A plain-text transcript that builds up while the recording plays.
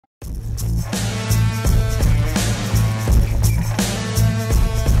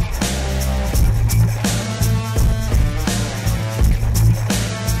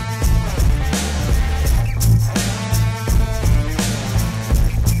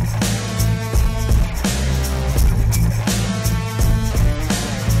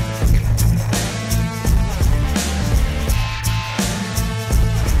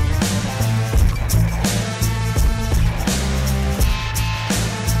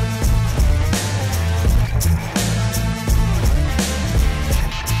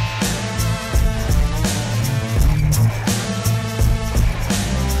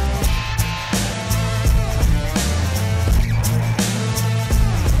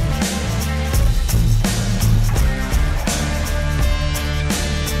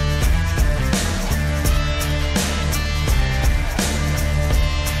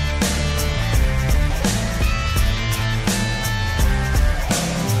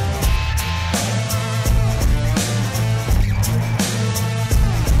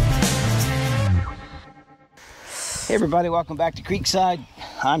Hey everybody, welcome back to Creekside.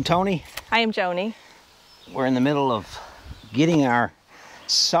 I'm Tony. I am Joni. We're in the middle of getting our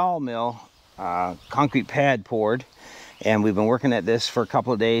sawmill concrete pad poured, and we've been working at this for a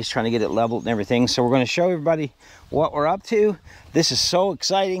couple of days trying to get it leveled and everything. So we're going to show everybody what we're up to. This is so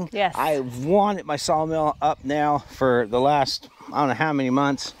exciting. Yes. I've wanted my sawmill up now for the last, I don't know how many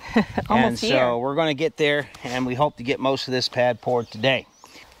months. Almost and so we're going to get there, and we hope to get most of this pad poured today.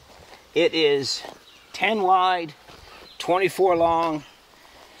 It is 10 wide, 24 long.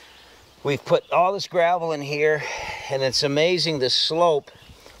 We've put all this gravel in here, and it's amazing the slope.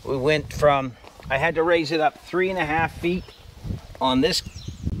 We went from, I had to raise it up 3.5 feet on this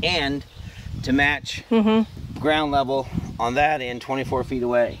end to match ground level on that end 24 feet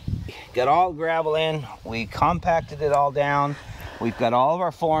away. Got all the gravel in, we compacted it all down. We've got all of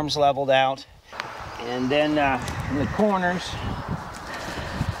our forms leveled out. And then in the corners,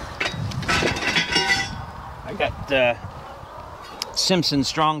 I got Simpson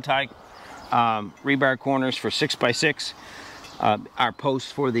strong type rebar corners for 6x6. Our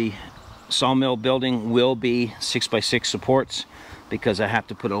posts for the sawmill building will be 6x6 supports, because I have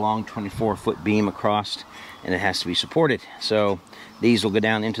to put a long 24-foot beam across and it has to be supported. So these will go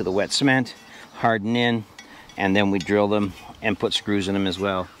down into the wet cement, harden in, and then we drill them and put screws in them as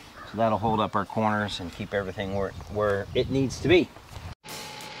well. So that'll hold up our corners and keep everything where it needs to be.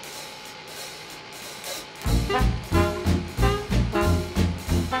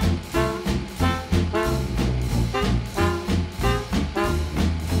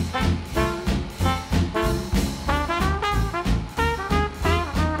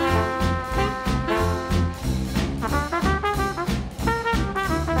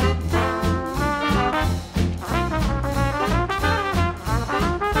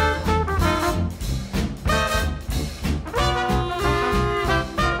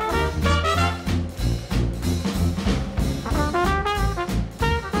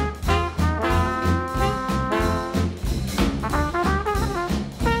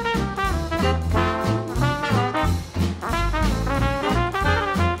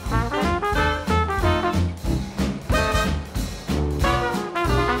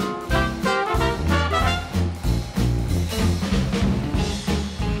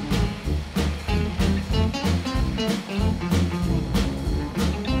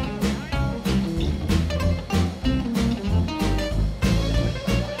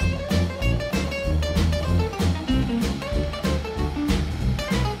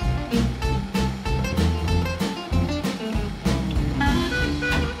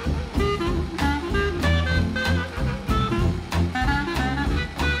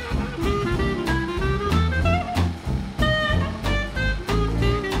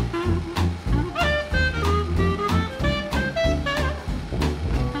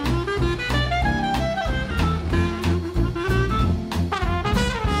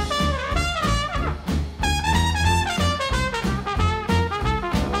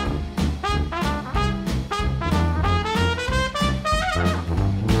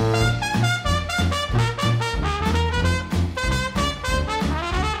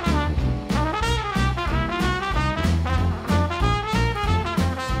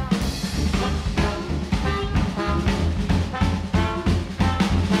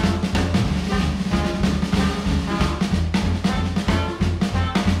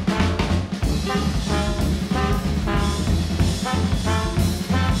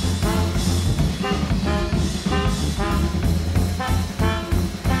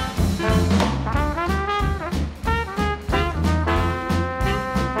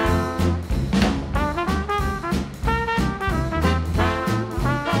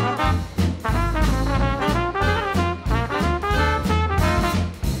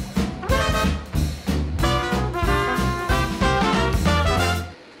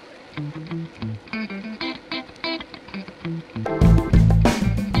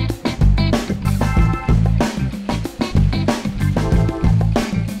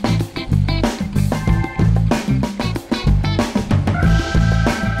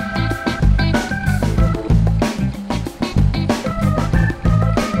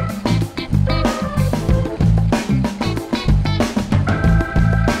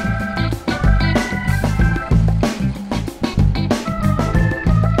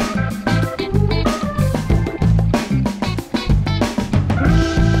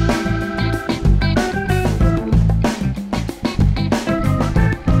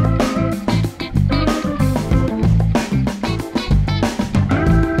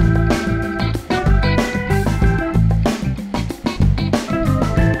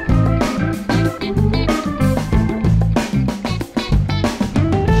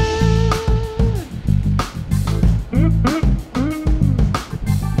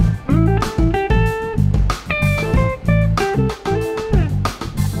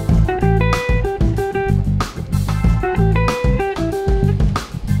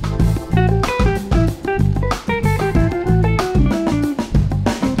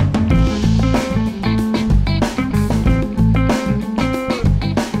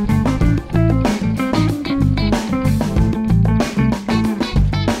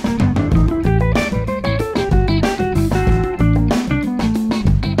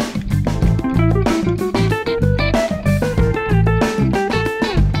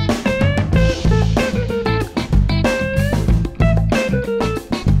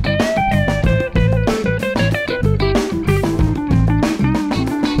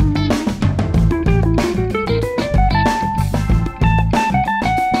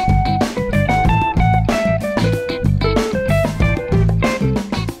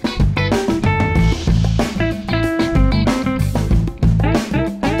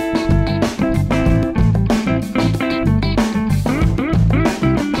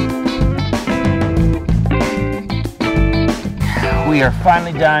 We are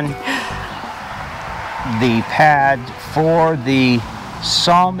finally done. The pad for the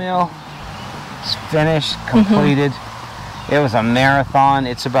sawmill is finished, completed. It was a marathon.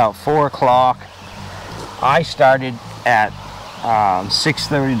 It's about 4 o'clock. I started at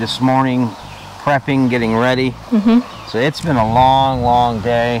 6:30 this morning, prepping, getting ready. So it's been a long, long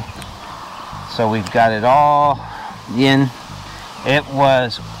day. So we've got it all in. It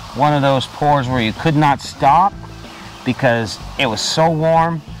was one of those pours where you could not stop because it was so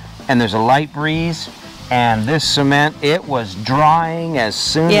warm and there's a light breeze. And this cement, it was drying as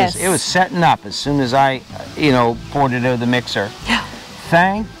soon as, it was setting up as soon as I, poured it over the mixer.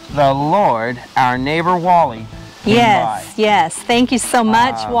 Thank the Lord, our neighbor Wally came by. Yes. Thank you so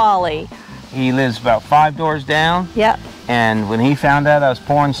much, Wally. He lives about 5 doors down. Yep. And when he found out I was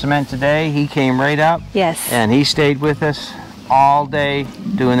pouring cement today, he came right up. Yes. And he stayed with us all day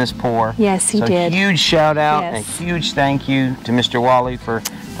doing this pour. Yes, he did. So huge shout out and huge thank you to Mr. Wally for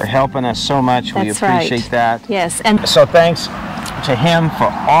helping us so much. We appreciate that. Yes. And so thanks to him for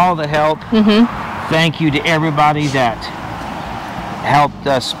all the help. Thank you to everybody that helped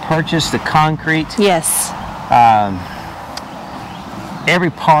us purchase the concrete. Yes.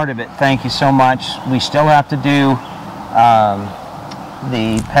 Every part of it, thank you so much. We still have to do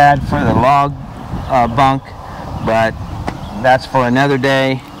the pad for the log bunk, but that's for another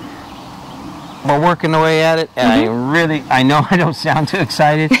day. We're working away at it, and I know I don't sound too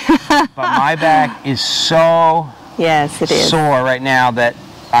excited, but my back is so sore right now that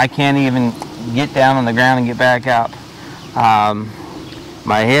I can't even get down on the ground and get back up.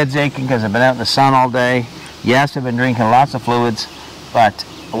 My head's aching because I've been out in the sun all day. Yes, I've been drinking lots of fluids, but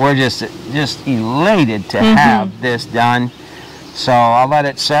we're just elated to have this done. So I'll let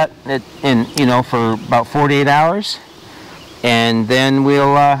it set in, for about 48 hours, and then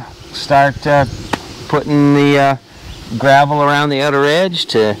we'll start putting the gravel around the outer edge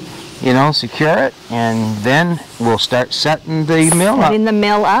to, secure it, and then we'll start setting the mill up. Setting the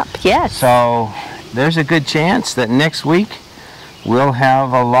mill up, yes. So there's a good chance that next week we'll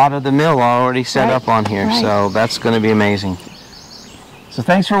have a lot of the mill already set up on here. So that's going to be amazing. So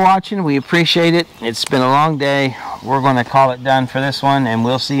thanks for watching. We appreciate it. It's been a long day. We're going to call it done for this one, and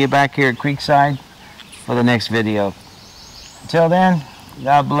we'll see you back here at Creekside for the next video. Until then,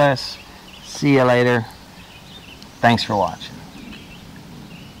 God bless. See you later. Thanks for watching.